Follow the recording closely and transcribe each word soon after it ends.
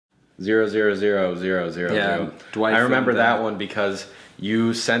00000. Yeah, Dwight I remember filmed that one because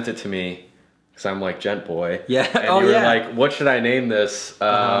you sent it to me because I'm like Gent Boy. Yeah. And Oh, you were yeah. like, what should I name this?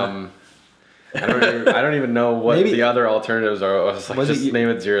 I don't even know what the other alternatives are. I was like, just name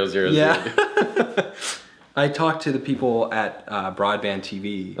it 000. Yeah. I talked to the people at Broadband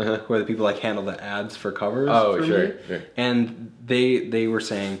TV, who are the people like handle the ads for covers. Oh, for sure, me. sure. And they were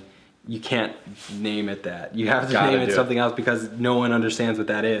saying, you can't name it that. You have to name it something else because no one understands what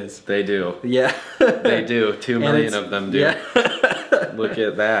that is. They do. Yeah. They do. 2 million of them do. Yeah. Look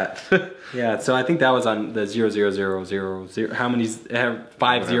at that. Yeah, so I think that was on the 00000. How many?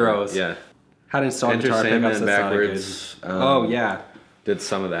 5 zeros. Yeah. How to install guitar pickups backwards. Oh yeah. Did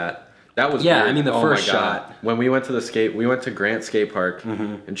some of that. That was yeah. weird. I mean the first shot when we went to we went to Grant Skate Park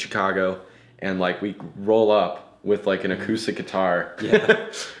in Chicago, and like we roll up with like an acoustic guitar. Yeah.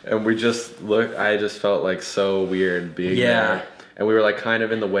 And we just I just felt like so weird being there, and we were like kind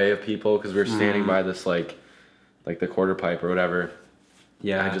of in the way of people because we were standing by this like the quarter pipe or whatever.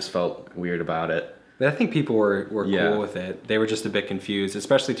 Yeah. I just felt weird about it. But I think people were cool with it. They were just a bit confused,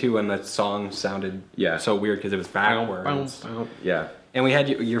 especially too when the song sounded so weird because it was backwards. Yeah. And we had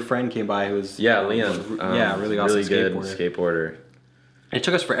your friend came by who was Liam. Really awesome really good skateboarder. It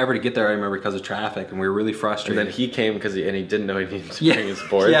took us forever to get there, I remember, because of traffic, and we were really frustrated. And then he came because he didn't know he needed to bring his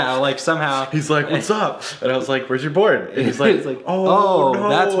board. Yeah, like somehow he's like, "What's up?" And I was like, "Where's your board?" And he's like, "Oh, no.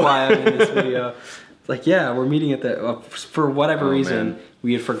 That's why I'm in this video." It's like, yeah, we're meeting at the for whatever reason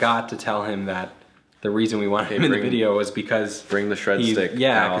we had forgot to tell him that the reason we wanted him in the video was because bring the shred stick.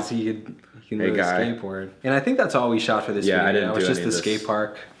 Yeah, because he can really skateboard. And I think that's all we shot for this video. I didn't do it was just the skate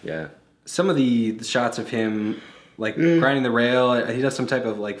park. Yeah. Some of the shots of him like grinding the rail. He does some type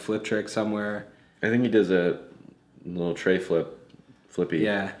of like flip trick somewhere. I think he does a little tray flippy.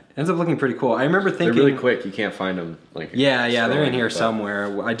 Yeah. Ends up looking pretty cool. I remember thinking they're really quick. You can't find them. Like they're in here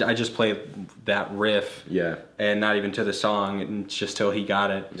somewhere. I just played that riff. Yeah. And not even to the song, and just till he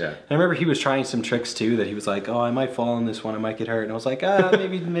got it. Yeah. And I remember he was trying some tricks too. That he was like, "Oh, I might fall on this one. I might get hurt." And I was like,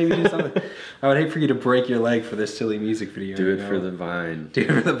 maybe do something." I would hate for you to break your leg for this silly music video. Do it for the Vine. Do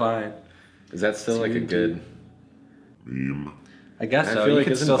it for the Vine. Is that still like a good meme? I guess so. I feel like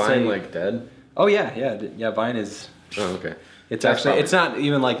isn't Vine like dead? Oh yeah. Vine is. Oh okay. It's actually it's not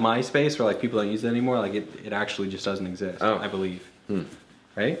even like MySpace where like people don't use it anymore. Like it actually just doesn't exist. Oh. I believe.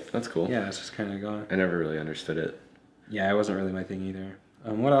 Right? That's cool. Yeah, it's just kind of gone. I never really understood it. Yeah, it wasn't really my thing either.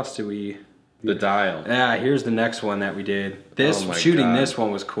 What else did we? The dial. Yeah, here's the next one that we did. This shooting this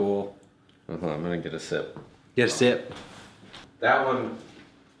one was cool. I'm gonna get a sip. Get a sip. That one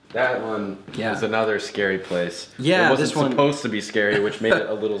is another scary place. Yeah, it wasn't this one supposed to be scary, which made it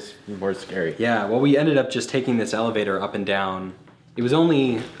a little more scary. Yeah, well, we ended up just taking this elevator up and down. It was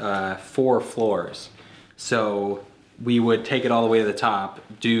only 4 floors, so we would take it all the way to the top.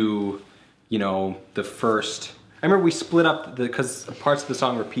 Do the first? I remember we split up because parts of the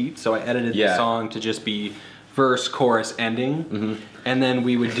song repeat, so I edited the song to just be verse, chorus, ending, and then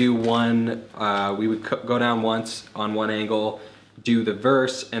we would do one. We would go down once on one angle, do the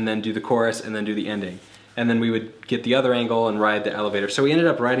verse, and then do the chorus, and then do the ending, and then we would get the other angle and ride the elevator. So we ended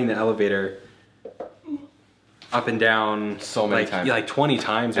up riding the elevator up and down so many times, like 20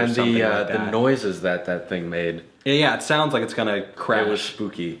 times, or and something like that. The noises that thing made. Yeah, it sounds like it's gonna crash. It was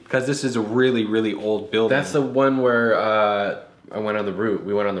spooky because this is a really, really old building. That's the one where I went on the roof.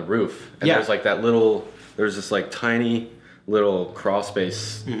 We went on the roof, and there's like that little. There's this like tiny little crawl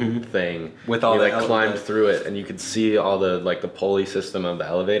space thing. With all you like climbed through it, and you could see all the like the pulley system of the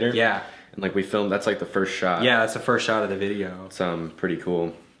elevator. Yeah. And like we filmed. That's like the first shot. Yeah, that's the first shot of the video. It's pretty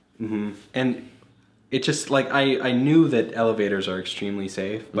cool. And it just like I knew that elevators are extremely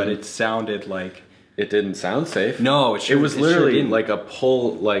safe, but it sounded like. It didn't sound safe. No, it was literally like a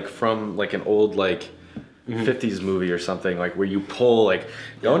pull, like from like an old like 50s movie or something, like where you pull like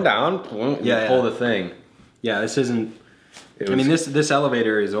going down, you pull the thing. Yeah, this isn't. I mean, this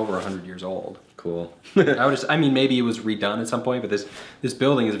elevator is over 100 years old. Cool. I mean, maybe it was redone at some point, but this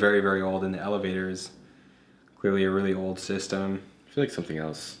building is very, very old, and the elevator is clearly a really old system. I feel like something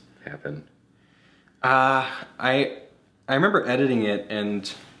else happened. I remember editing it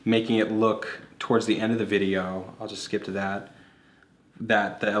and making it look towards the end of the video. I'll just skip to that.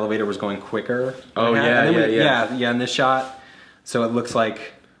 That the elevator was going quicker. Oh yeah, in this shot. So it looks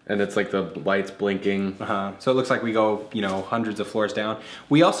like. And it's like the lights blinking. So it looks like we go, hundreds of floors down.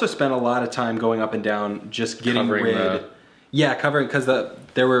 We also spent a lot of time going up and down, just getting rid. Covering because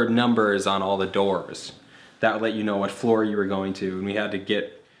there were numbers on all the doors that would let you know what floor you were going to, and we had to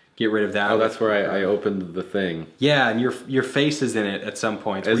get rid of that. Oh, that's where I opened the thing. Yeah, and your face is in it at some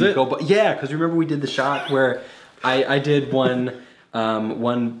point. Is it? Yeah, because remember we did the shot where I did one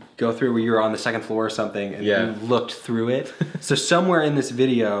one go through where you were on the second floor or something and you looked through it. So somewhere in this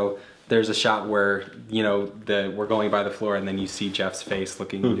video, there's a shot where, you know, we're going by the floor and then you see Jeff's face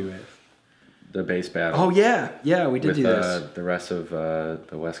looking into it. The bass battle. Oh yeah, yeah, we did do this. The rest of the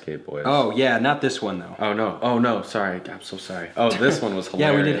Westgate boys. Oh yeah, not this one though. Oh no, sorry, I'm so sorry. Oh, this one was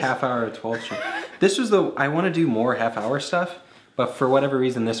hilarious. Yeah, we did half hour 12th Street. This was I want to do more half hour stuff, but for whatever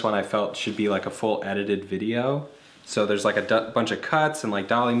reason, this one I felt should be like a full edited video. So there's like a bunch of cuts and like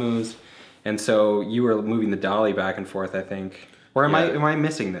dolly moves, and so you were moving the dolly back and forth, I think. Or am I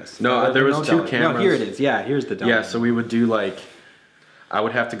missing this? No, there was two cameras. No, here it is. Yeah, here's the dolly. Yeah, so we would do like, I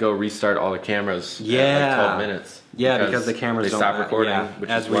would have to go restart all the cameras. At like 12 minutes. Yeah, because the cameras they don't stop recording, yeah, which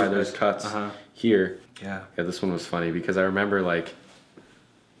is why there's cuts here. Yeah. Yeah, this one was funny because I remember like,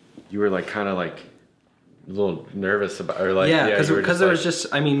 you were like kind of like a little nervous about, or like because there was just,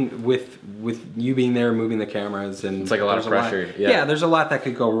 I mean, with you being there, moving the cameras, and it's like a lot of pressure. Yeah, there's a lot that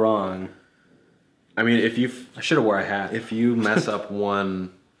could go wrong. I mean, I should have wore a hat. If you mess up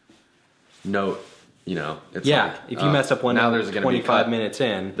one note, you know, it's like, if you mess up one now note, there's gonna 25 minutes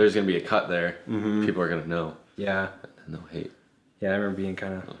in, there's gonna be a cut there. People are gonna know. Yeah. And they'll hate. Yeah, I remember being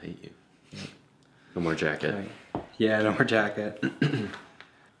kind of. They'll hate you. No more jacket. Right. Yeah, no more jacket.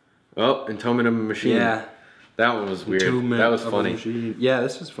 Oh, Entombment of a Machine. Yeah. That one was weird. That was funny. Yeah,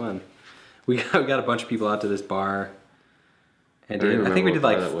 this was fun. We got a bunch of people out to this bar. And I think we did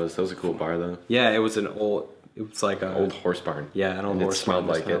like that was a cool bar though. Yeah, it was like an old horse barn. Yeah, an old horse barn. It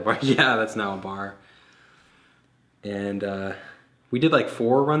smelled like it. Bar. Yeah, that's now a bar. And we did like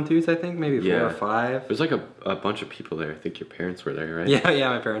 4 run-throughs, I think, maybe 4 or 5. There's like a bunch of people there. I think your parents were there, right? Yeah,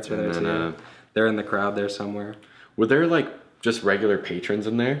 my parents were there too. They're in the crowd there somewhere. Were there like just regular patrons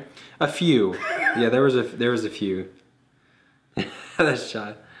in there? A few. Yeah, there was a few. That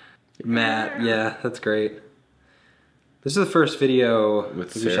shot. Matt, yeah, that's great. This is the first video we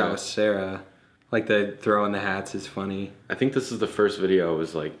shot with Sarah. Like the throw in the hats is funny. I think this is the first video I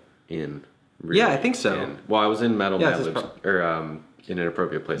was like in. Really yeah, I think so. Well, I was in Metal Mad Libs, or in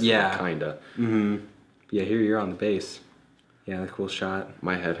Inappropriate Places. Yeah. Kinda. Yeah, here you're on the bass. Yeah, cool shot.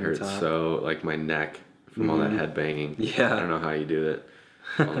 My head hurts so, like my neck from all that head banging. Yeah. I don't know how you do it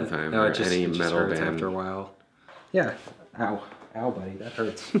all the time. No, or it just metal hurts band. after a while. Yeah. Ow. Ow, buddy. That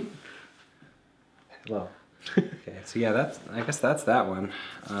hurts. Hello. Okay, so yeah, I guess that's that one.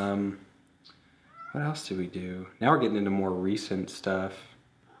 What else did we do? Now we're getting into more recent stuff.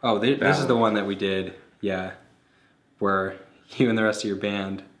 Oh, this is the one that we did, yeah, where you and the rest of your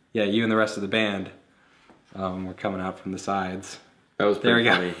band, you and the rest of the band were coming out from the sides. That was pretty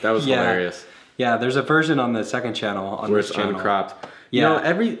funny. That was hilarious. Yeah, there's a version on the second channel, on where this it's channel. Uncropped. Yeah.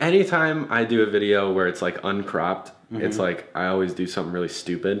 You know, anytime I do a video where it's like uncropped, it's like I always do something really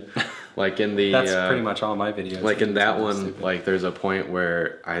stupid. Like in the that's pretty much all my videos. Like in that one, stupid. Like there's a point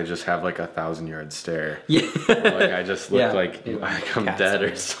where I just have like a 1,000-yard stare. Yeah. Like I just look like I'm dead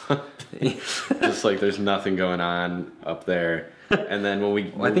or something. Just like there's nothing going on up there. And then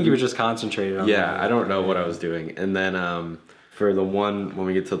when I think you were just concentrated on that. I don't know what I was doing. And then for the one, when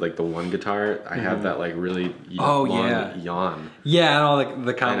we get to like the one guitar, I have that like really long yawn. Yeah, and all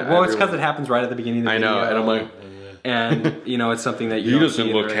the kind of, well, it's because it happens right at the beginning of the video. I know, and I'm like, and you know, it's something that he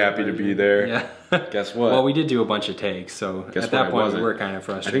doesn't look happy to be there. Yeah. Guess what? Well, we did do a bunch of takes, so at that point we were kind of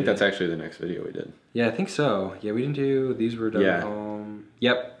frustrated. I think that's actually the next video we did. Yeah, I think so. Yeah, we didn't do, these were done at home.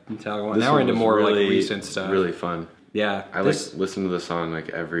 Yep, Metallica One. This now we're one into more really, like recent stuff. Really fun. Yeah. I listen to the song like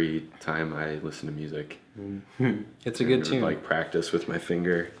every time I listen to music. It's a good tune. Like practice with my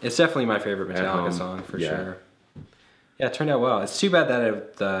finger. It's definitely my favorite Metallica song for sure. Yeah, it turned out well. It's too bad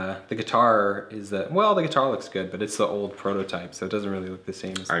that the guitar is the guitar looks good, but it's the old prototype, so it doesn't really look the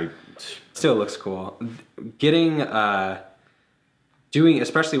same. Still looks cool. Getting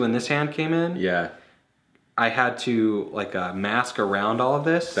especially when this hand came in. Yeah. I had to like mask around all of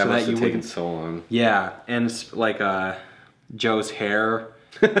this. That must have taken so long. Yeah, and like Joe's hair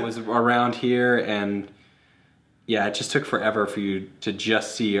was around here, and yeah, it just took forever for you to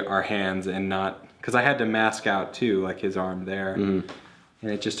just see our hands and not, because I had to mask out too, like his arm there, and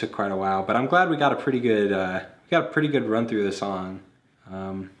it just took quite a while. But I'm glad we got a pretty good run through the song.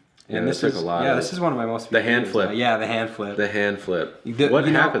 And this took a lot. Yeah, this is one of my most. The hand flip. Yeah, the hand flip. The hand flip. What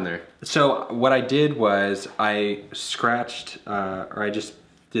happened there? So what I did was I scratched, or I just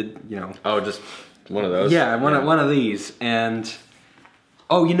did, you know. Oh, just one of those. Yeah, one of these, and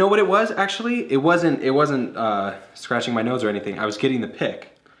oh, you know what it was actually? It wasn't scratching my nose or anything. I was getting the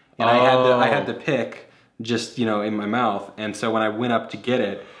pick, and I had the pick just, you know, in my mouth, and so when I went up to get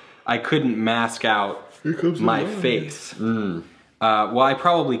it, I couldn't mask out my face. Well, I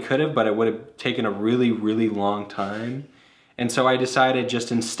probably could have, but it would have taken a really, really long time. And so I decided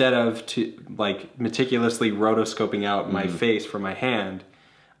just instead of like meticulously rotoscoping out my face from my hand,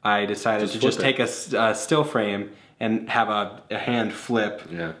 I decided to just take a still frame and have a hand flip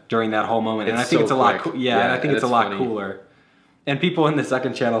during that whole moment. And I think it's a lot I think it's a lot cooler. And people in the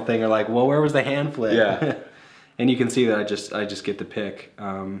second channel thing are like, well, where was the hand flip? Yeah. And you can see that I just get the pick.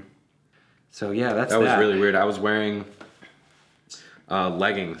 So yeah, that was really weird. I was wearing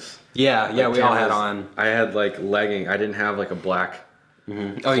leggings. Yeah, yeah, we all had on. I had like legging. I didn't have like a black. Oh,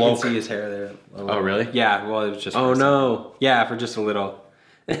 you can see his hair there. Oh, really? Yeah. Well, it was just. Oh no. Yeah, for just a little.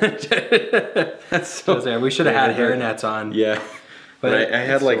 That's so. We should have had hairnets on. Yeah. But I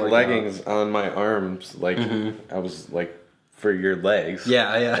had like leggings on my arms, like I was like for your legs.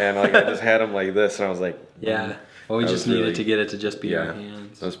 Yeah, yeah. And like I just had them like this, and I was like. Yeah. Well, we just needed to get it to just be our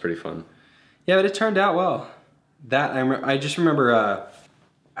hands. That was pretty fun. Yeah, but it turned out well. That I just remember.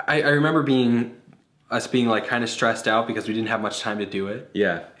 I remember us being like kind of stressed out because we didn't have much time to do it.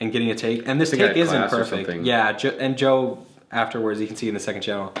 Yeah. And getting a take, and this take isn't perfect. Yeah, and Joe afterwards, you can see in the second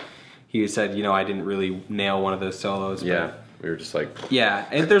channel, he said, you know, I didn't really nail one of those solos. Yeah. But, we were just like. Yeah,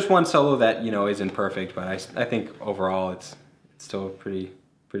 and there's one solo that isn't perfect, but I think overall it's still pretty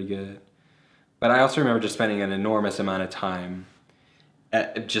good. But I also remember just spending an enormous amount of time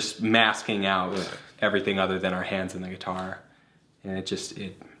at just masking out everything other than our hands and the guitar. And it just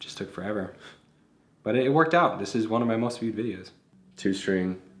took forever. But it worked out. This is one of my most viewed videos.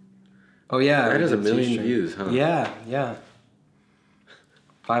 2-string. Oh yeah. That has 1 million views, huh? Yeah, yeah.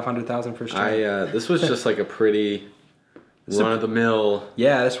 500,000 per string. This was just like a pretty run-of-the-mill.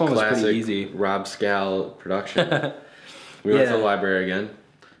 Yeah, this one was pretty easy. Rob Scal production. We went to the library again.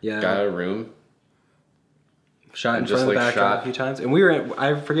 Yeah. Got a room. Shot in front of the backdrop a few times, and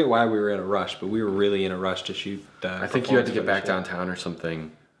I forget why we were in a rush, but we were really in a rush to shoot. I think you had to get back downtown or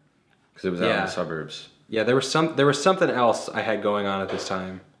something, because it was out in the suburbs. Yeah, there was something else I had going on at this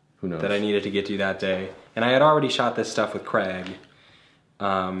time. Who knows? That I needed to get to that day, and I had already shot this stuff with Craig.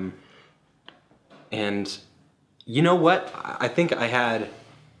 And you know what? I think I had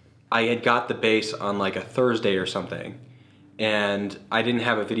got the bass on like a Thursday or something, and I didn't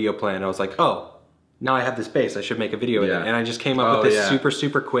have a video plan. I was like, oh. Now I have this bass, I should make a video with it. And I just came up with this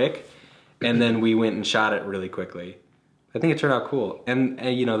super quick, and then we went and shot it really quickly. I think it turned out cool. And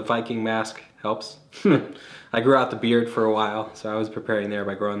you know, the Viking mask helps. I grew out the beard for a while, so I was preparing there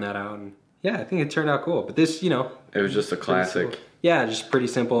by growing that out. And yeah, I think it turned out cool. But this, you know. It was just a classic. Yeah, just pretty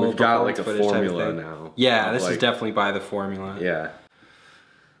simple. We've got like a formula now. Yeah, this is definitely by the formula. Yeah.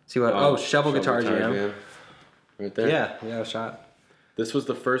 See what, Shovel Guitar Jam. Right there. Yeah, shot. This was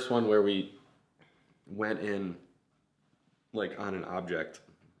the first one where we went in like on an object.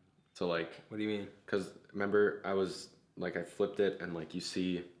 So like, what do you mean? Because remember I flipped it and like you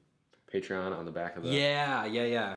see Patreon on the back of the yeah